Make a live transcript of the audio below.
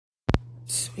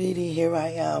Sweetie, here I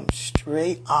am,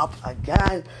 straight up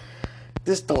again.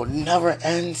 This don't never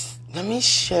ends. Let me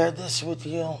share this with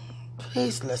you.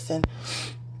 Please listen.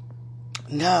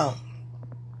 Now,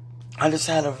 I just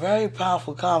had a very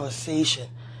powerful conversation,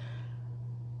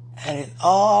 and it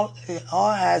all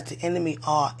has the enemy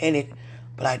all in it,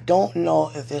 but I don't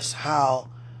know if this how,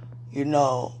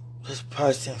 this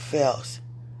person feels.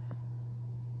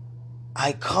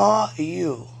 I call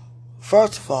you.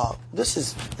 First of all,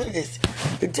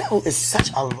 the devil is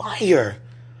such a liar.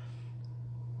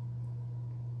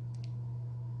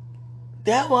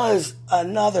 There was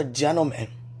another gentleman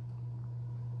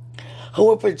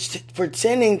who was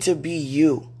pretending to be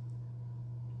you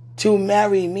to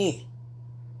marry me.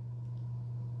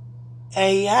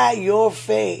 And he had your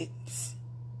face.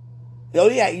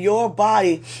 He had your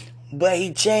body, but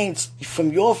he changed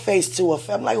from your face to a face.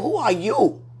 I'm like, who are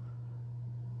you?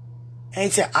 And he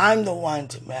said, I'm the one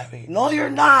to marry. No, you're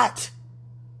not.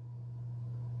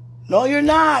 No, you're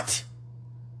not.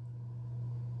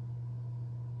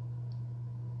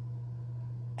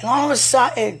 And all of a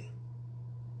sudden,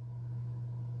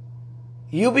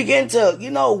 you begin to,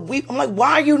 weep. I'm like,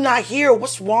 why are you not here?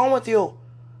 What's wrong with you?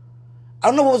 I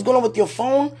don't know what was going on with your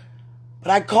phone,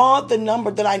 but I called the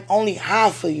number that I only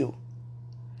have for you.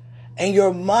 And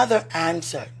your mother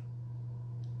answered.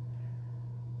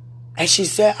 And she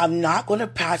said, I'm not going to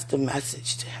pass the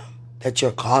message to him that you're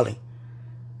calling.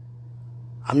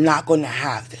 I'm not going to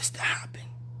have this to happen.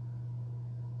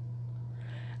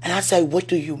 And I said, what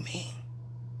do you mean?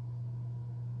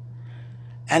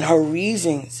 And her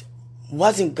reasons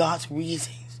wasn't God's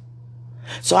reasons.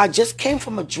 So I just came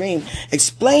from a dream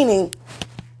explaining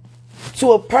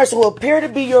to a person who appeared to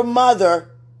be your mother,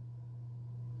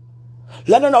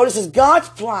 let her know this is God's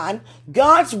plan,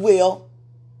 God's will.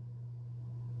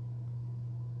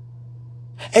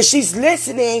 And she's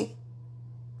listening,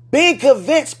 being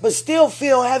convinced, but still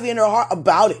feel heavy in her heart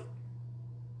about it.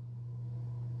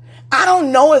 I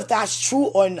don't know if that's true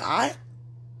or not.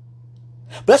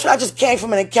 But that's what I just came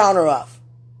from an encounter of.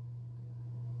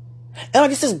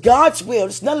 And this is God's will.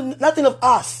 It's nothing of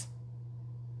us.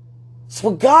 It's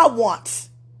what God wants.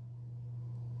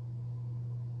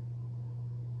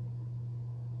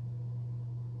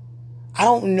 I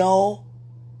don't know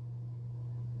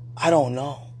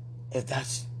if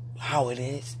that's how it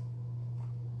is.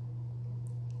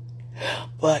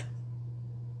 But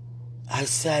I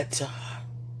said to her,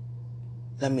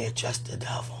 let me address the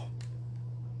devil.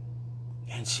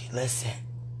 And she listened.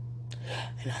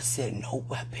 And I said, no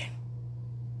weapon.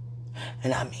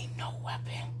 And I mean no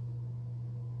weapon.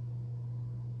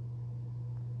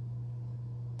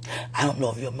 I don't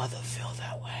know if your mother feels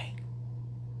that way.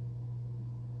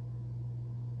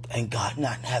 And God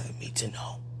not having me to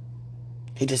know.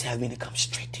 He just had me to come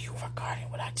straight to you regarding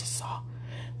what I just saw,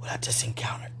 what I just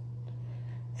encountered.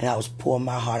 And I was pouring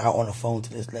my heart out on the phone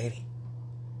to this lady.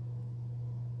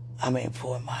 I mean,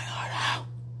 pouring my heart out.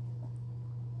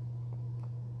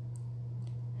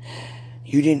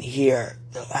 You didn't hear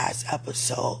the last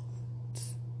episode.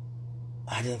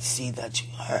 I didn't see that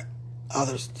you heard.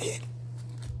 Others did.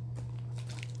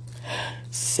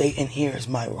 Satan hears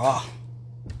my raw.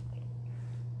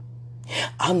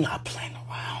 I'm not playing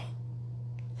around.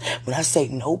 When I say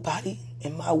nobody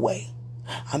in my way,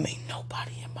 I mean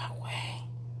nobody in my way.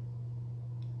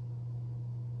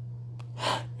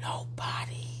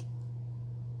 Nobody.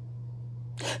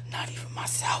 Not even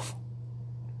myself.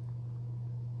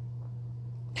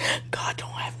 God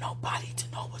don't have nobody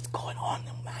to know what's going on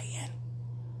in my end.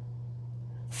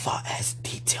 Far as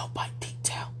detail by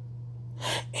detail,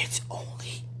 it's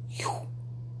only you.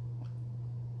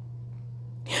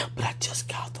 But I just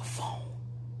got the phone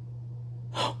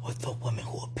with the woman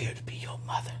who appeared to be your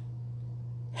mother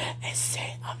and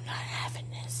said, I'm not having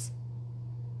this.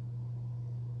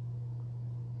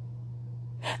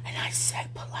 And I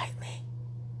said politely,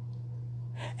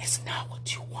 it's not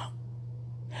what you want.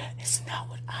 It's not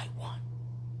what I want.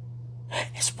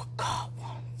 It's what God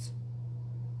wants.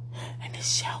 And it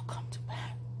shall come to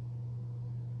pass.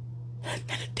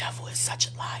 Now the devil is such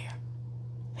a liar.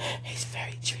 He's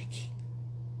very tricky.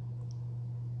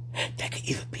 That could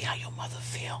either be how your mother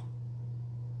feel,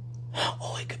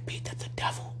 or it could be that the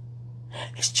devil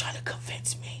is trying to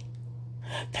convince me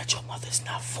that your mother's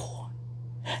not for,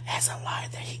 as a liar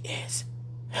that he is,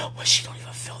 when she don't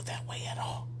even feel that way at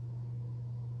all.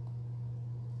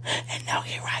 And now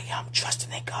here I am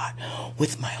trusting in God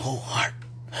with my whole heart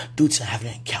due to having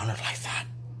an encounter like that.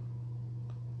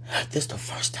 This is the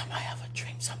first time I ever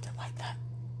dreamed something like that.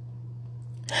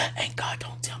 And God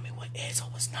don't tell me what is or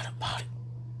what's not about it.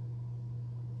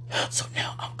 So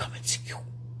now I'm coming to you.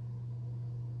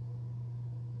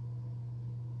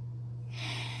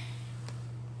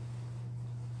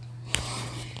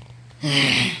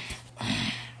 Oh,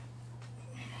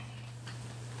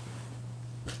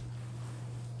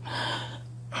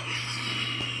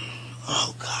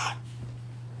 God.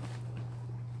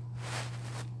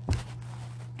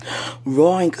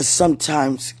 Roaring could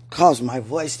sometimes cause my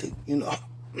voice to,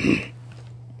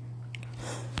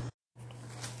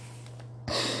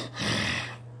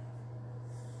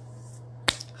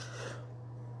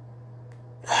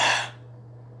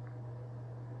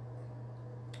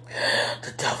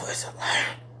 the devil is a liar.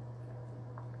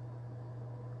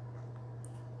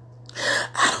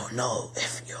 I don't know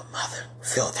if your mother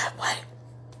feel that way.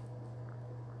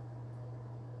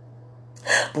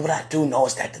 But what I do know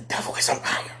is that the devil is a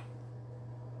liar.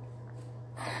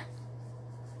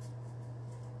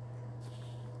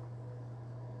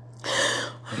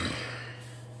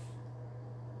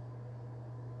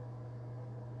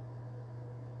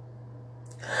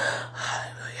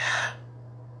 Hallelujah.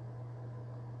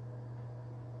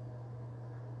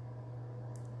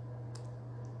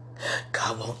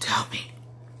 God won't tell me.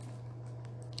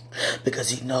 Because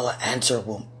he know an answer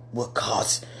will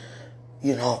cause,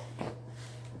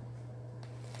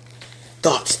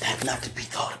 thoughts that have not to be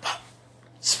thought about.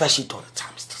 Especially during the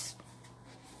times this.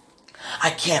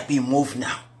 I can't be moved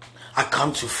now. I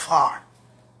come too far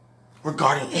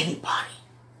regarding anybody.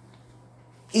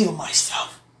 Even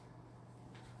myself.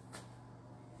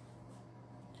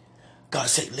 God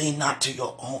said, lean not to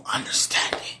your own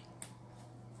understanding.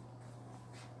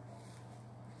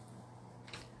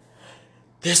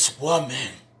 This woman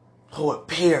who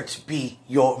appeared to be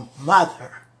your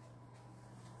mother,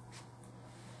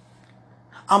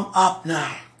 I'm up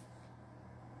now.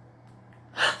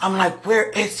 I'm like, where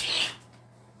is he?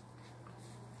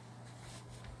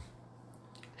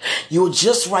 You were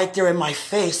just right there in my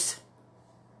face.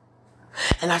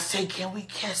 And I said, can we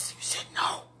kiss? You said,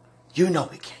 no. You know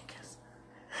we can't kiss.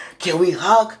 Can we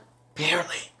hug?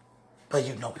 Barely. But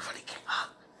you know we really can't hug.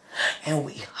 And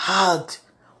we hugged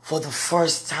for the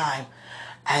first time.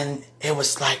 And it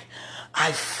was like,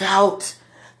 I felt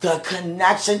the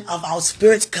connection of our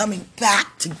spirits coming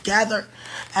back together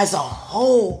as a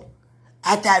whole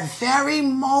at that very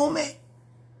moment.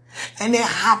 And it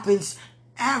happens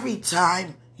every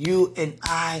time you and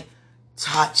I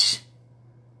touch.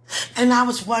 And I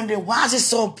was wondering, why is it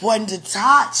so important to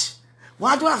touch?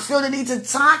 Why do I feel the need to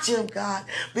touch him, God?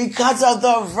 Because of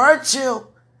the virtue.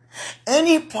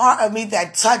 Any part of me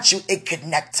that touch you, it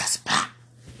connects us back.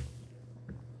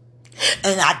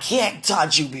 And I can't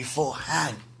touch you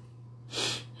beforehand.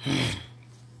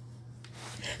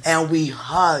 And we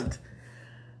hugged.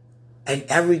 And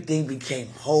everything became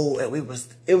whole. And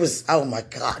it was, oh my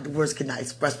God, the words cannot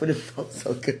express, but it felt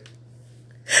so good.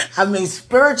 I mean,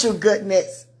 spiritual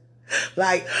goodness.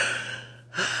 Like,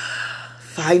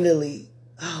 finally,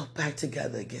 back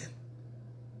together again.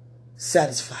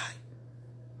 Satisfied.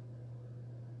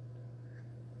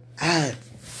 And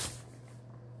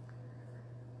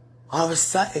all of a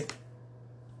sudden,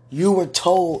 you were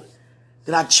told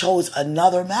that I chose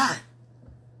another man.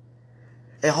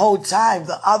 The whole time,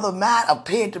 the other man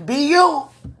appeared to be you.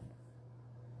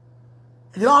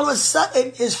 And then all of a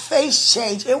sudden, his face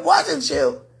changed. It wasn't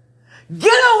you.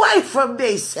 Get away from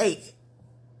me, Satan.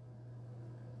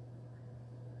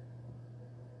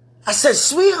 I said,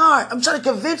 sweetheart, I'm trying to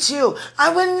convince you. I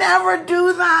would never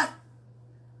do that.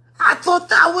 I thought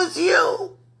that was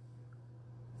you.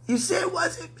 You said it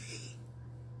wasn't me.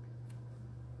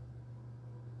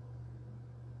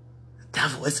 The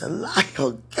devil is a liar.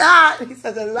 Oh, God, he's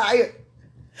such a liar.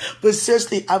 But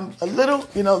seriously, I'm a little,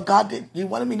 God he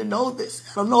wanted me to know this.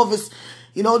 I don't know if it's,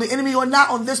 the enemy or not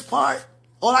on this part.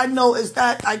 All I know is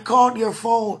that I called your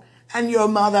phone and your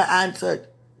mother answered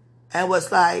and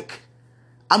was like,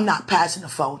 I'm not passing the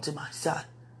phone to my son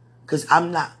because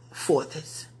I'm not for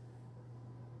this.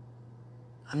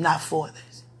 I'm not for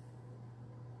this.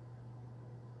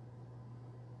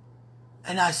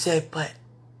 And I said, but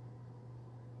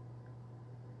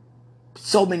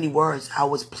so many words, I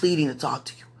was pleading to talk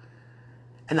to you.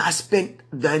 And I spent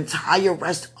the entire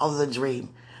rest of the dream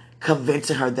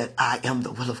convincing her that I am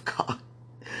the will of God.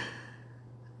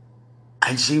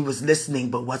 And she was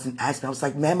listening but wasn't asking. I was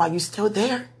like, ma'am, are you still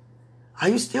there? Are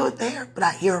you still there? But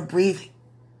I hear her breathing.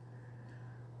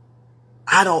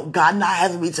 God not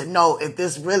having me to know if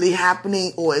this really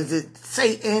happening or is it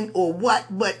Satan or what,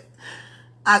 but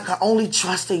I can only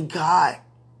trust in God.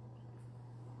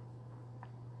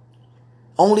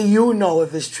 Only you know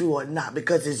if it's true or not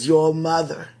because it's your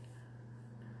mother.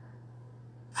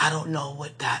 I don't know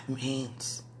what that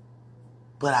means,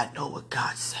 but I know what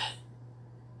God said.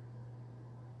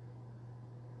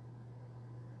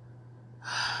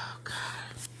 Oh, God.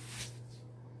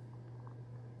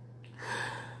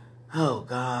 Oh,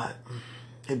 God.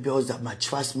 It builds up my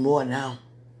trust more now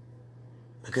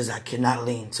because I cannot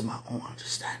lean to my own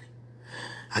understanding.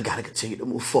 I got to continue to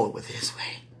move forward with His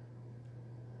way.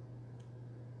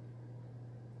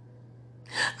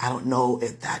 I don't know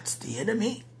if that's the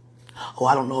enemy, or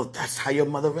I don't know if that's how your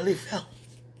mother really felt.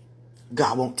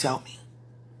 God won't tell me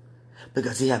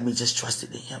because He had me just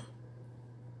trusted in Him.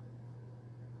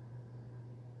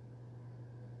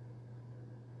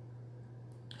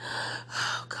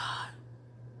 Oh, God.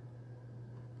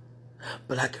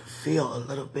 But I can feel a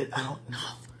little bit, I don't know.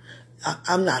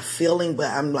 I'm not feeling, but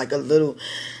I'm like a little,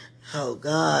 oh,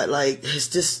 God, like, is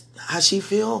this how she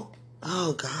feel?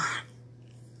 Oh, God.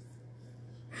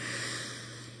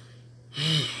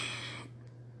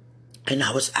 And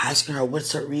I was asking her,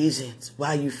 what's her reasons?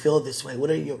 Why you feel this way? What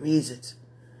are your reasons?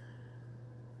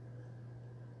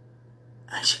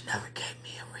 And she never gave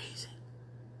me a reason.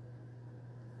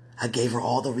 I gave her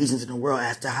all the reasons in the world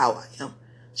as to how I am.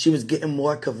 She was getting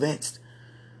more convinced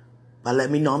by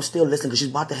letting me know I'm still listening because she's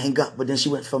about to hang up. But then she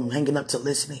went from hanging up to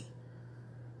listening.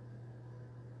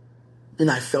 And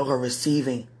I felt her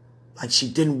receiving like she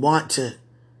didn't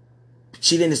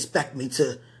expect me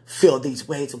to feel these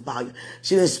ways about you.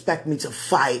 She didn't expect me to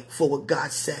fight for what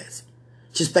God says.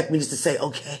 She expected me just to say,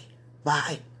 okay,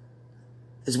 bye,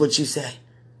 is what you say.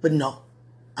 But no,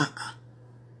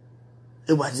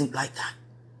 it wasn't like that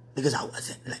because I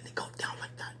wasn't letting it go down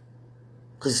like that.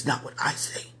 Because it's not what I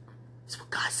say, it's what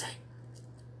God say.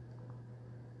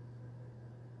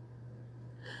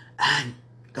 And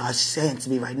God's saying to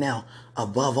me right now,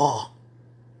 above all,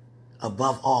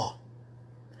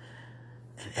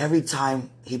 and every time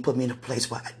He put me in a place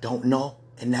where I don't know,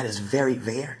 and that is very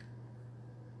rare,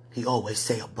 He always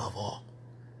say above all.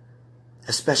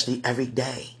 Especially every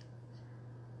day.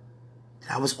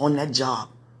 I was on that job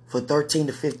for 13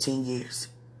 to 15 years.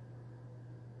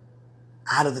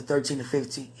 Out of the 13 to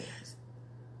 15 years,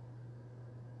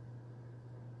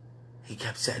 He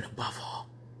kept saying above all.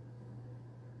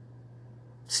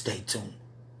 Stay tuned.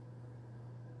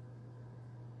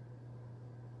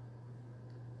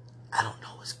 I don't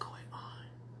know what's going on.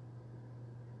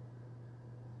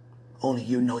 Only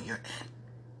you know your end.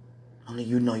 Only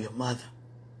you know your mother.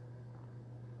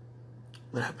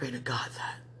 But I pray to God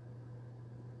that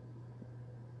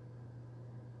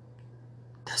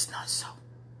that's not so.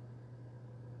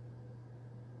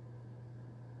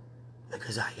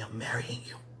 Because I am marrying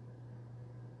you.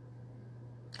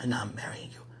 And I'm marrying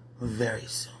you very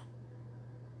soon.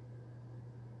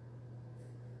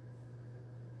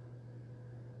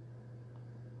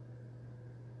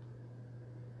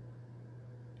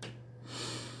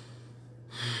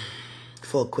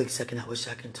 For a quick second, I wish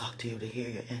I could talk to you to hear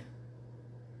your end.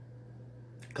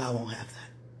 God won't have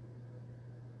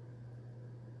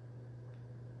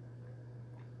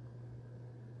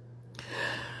that.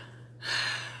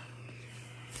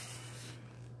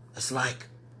 It's like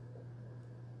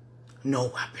no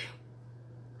weapon.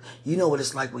 You know what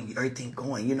it's like when everything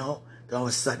going, then all of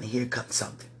a sudden here comes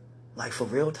something. Like for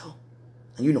real though.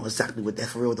 And you know exactly what that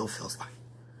for real though feels like.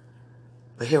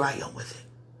 But here I am with it.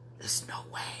 There's no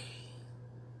way.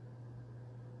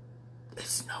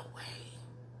 There's no way.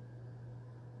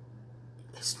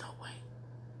 There's no way.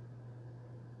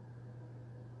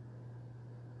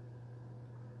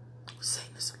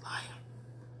 Satan is a liar.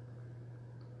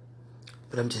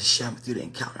 But I'm just sharing with you the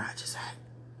encounter I just had.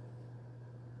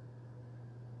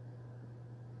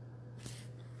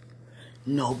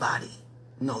 Nobody,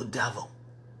 no devil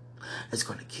is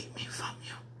going to keep me from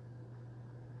you.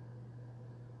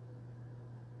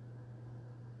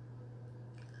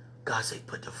 God said,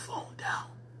 put the phone down.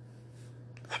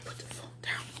 I put the phone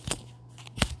down.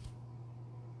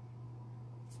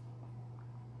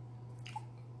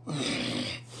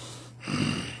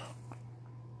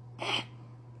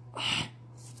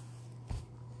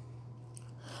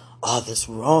 All this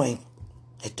rowing,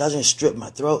 it doesn't strip my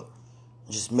throat.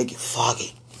 It just make it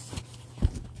foggy.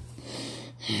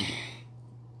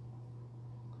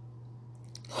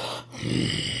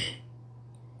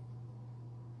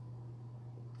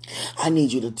 I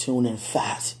need you to tune in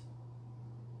fast.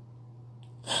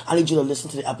 I need you to listen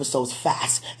to the episodes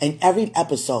fast. And every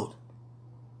episode,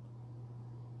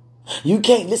 you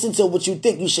can't listen to what you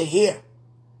think you should hear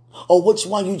or which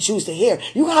one you choose to hear.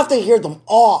 You have to hear them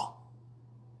all.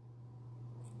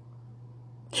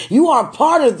 You are a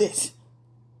part of this.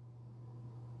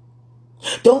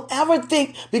 Don't ever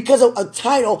think because of a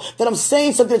title that I'm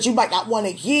saying something that you might not want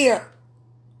to hear.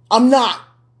 I'm not.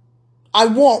 I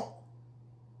won't.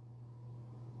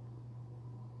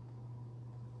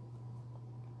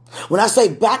 When I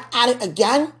say back at it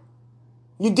again,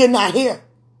 you did not hear.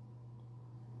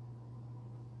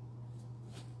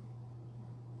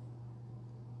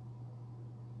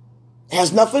 It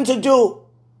has nothing to do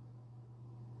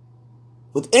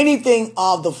with anything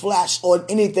of the flesh or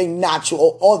anything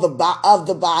natural or of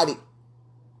the body.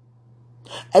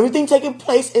 Everything taking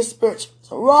place is spiritual.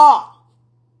 It's raw.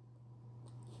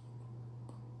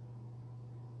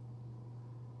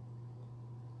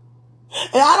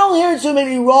 And I don't hear too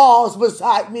many raws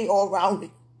beside me or around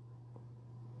me.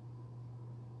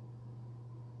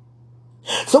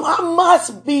 So I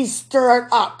must be stirred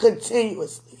up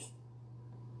continuously.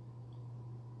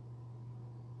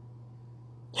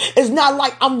 It's not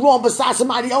like I'm raw beside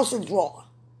somebody else's raw.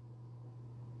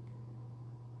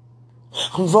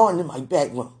 I'm raw in my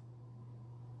bedroom.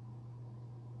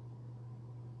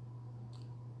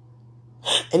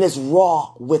 And it's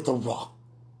raw with the raw.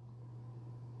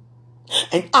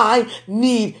 And I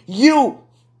need you.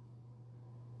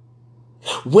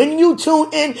 When you tune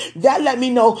in, that let me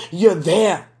know you're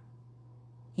there.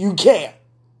 You care.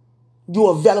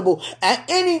 You're available at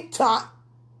any time.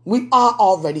 We are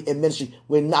already in ministry.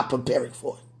 We're not preparing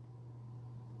for it.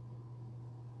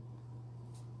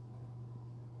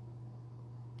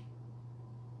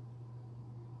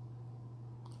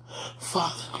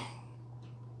 Father,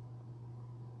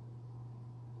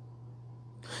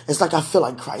 it's like I feel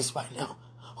like Christ right now,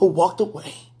 who walked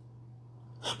away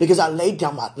because I laid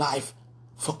down my life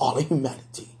for all of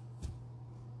humanity.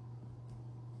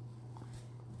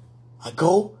 I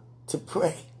go to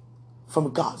pray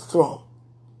from God's throne,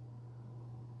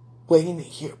 waiting to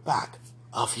hear back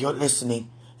of your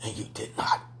listening, and you did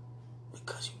not,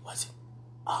 because you wasn't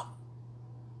up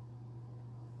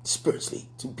spiritually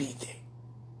to be there.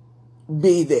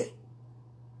 Be there.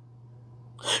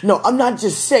 No, I'm not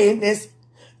just saying this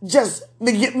just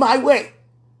to get my way.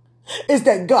 It's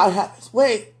that God has his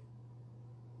way.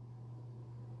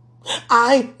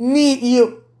 I need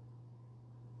you.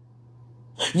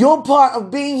 Your part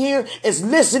of being here is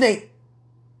listening.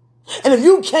 And if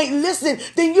you can't listen,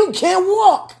 then you can't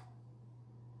walk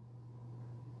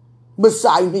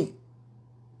beside me.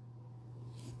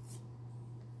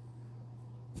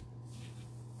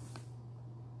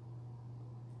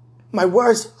 My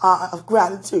words are of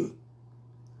gratitude.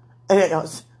 And it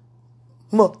was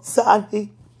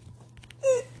Mosani.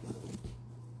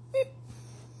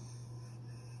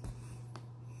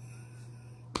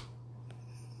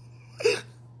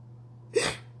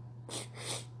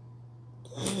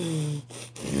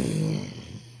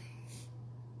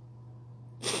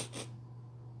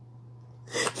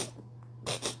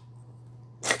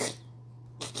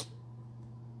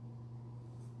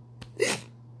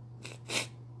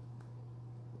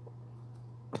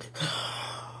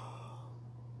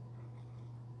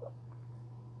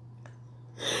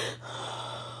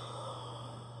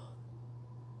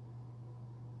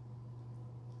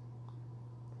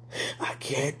 I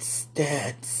can't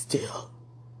stand still,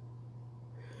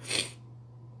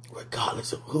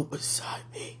 regardless of who beside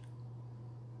me,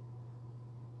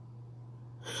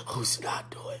 who's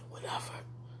not doing whatever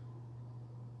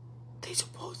they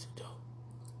supposed to do.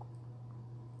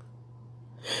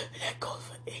 And that goes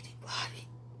for anybody.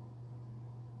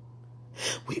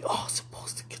 We all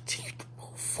supposed to continue to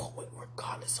move forward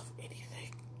regardless of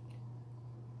anything.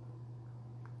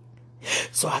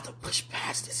 So I have to push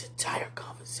past this entire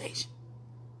conversation.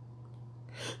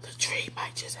 The dream I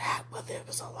just had, whether it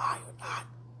was a lie or not.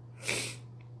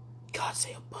 God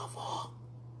say above all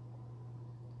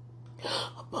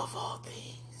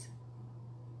things,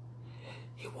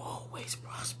 He will always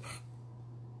prosper.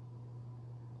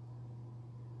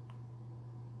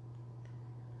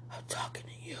 I'm talking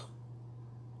to you.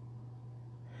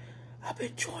 I've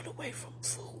been drawn away from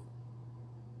food,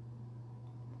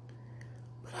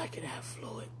 but I can have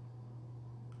fluid.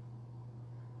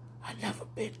 I've never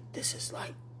been, this is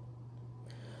like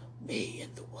me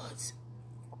in the woods,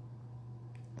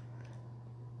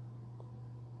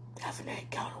 having an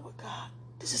encounter with God.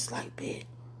 This is like being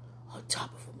on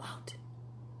top of a mountain.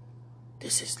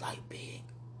 This is like being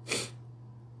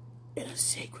in a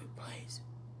sacred place.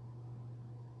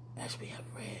 As we have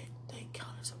read the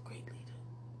encounters of great leaders.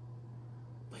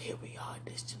 But here we are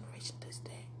in this generation, this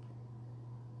day.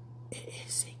 It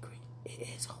is sacred. It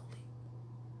is holy.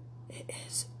 It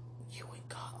is you and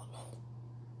God alone.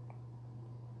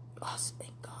 Us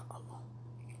and God alone.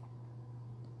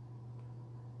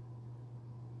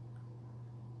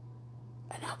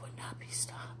 And I would not be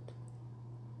stopped.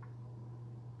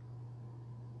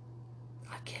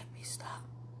 I can't be stopped.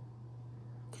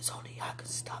 Because only I can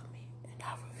stop me, and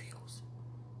I refuse.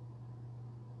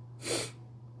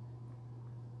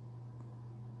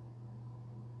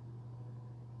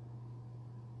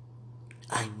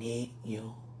 I need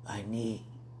you. I need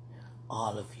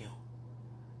all of you.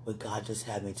 But God just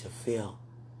had me to feel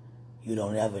You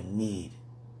don't ever need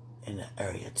in the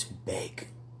area to beg,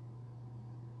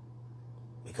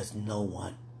 because no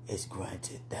one is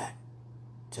granted that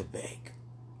to beg.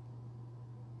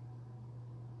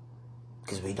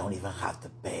 Because we don't even have to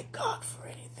beg God for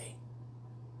anything.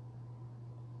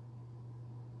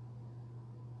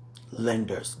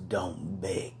 Lenders don't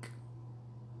beg.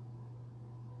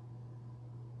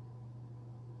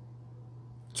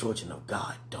 Children of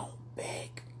God don't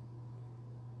beg.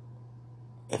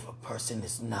 If a person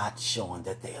is not showing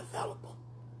that they're available,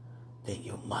 then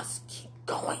you must keep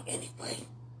going anyway.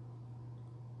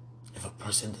 If a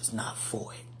person is not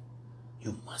for it,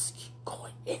 you must keep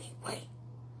going anyway.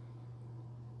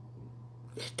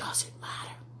 It doesn't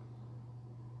matter.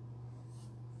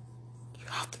 You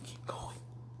have to keep going.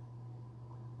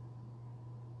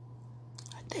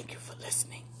 I thank you for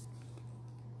listening.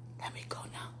 Let me go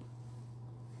now.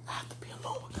 I have to be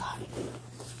alone with God.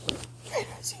 Greater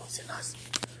is He who's in us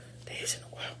than He is in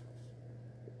the world.